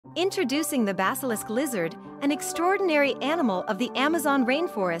Introducing the basilisk lizard, an extraordinary animal of the Amazon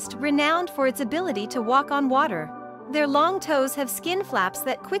rainforest renowned for its ability to walk on water. Their long toes have skin flaps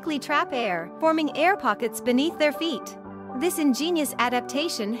that quickly trap air, forming air pockets beneath their feet. This ingenious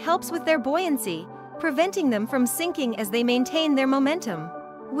adaptation helps with their buoyancy, preventing them from sinking as they maintain their momentum.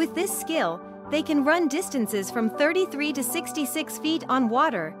 With this skill, they can run distances from 33 to 66 feet on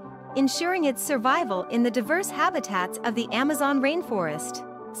water, ensuring its survival in the diverse habitats of the Amazon rainforest.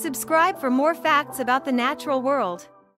 Subscribe for more facts about the natural world.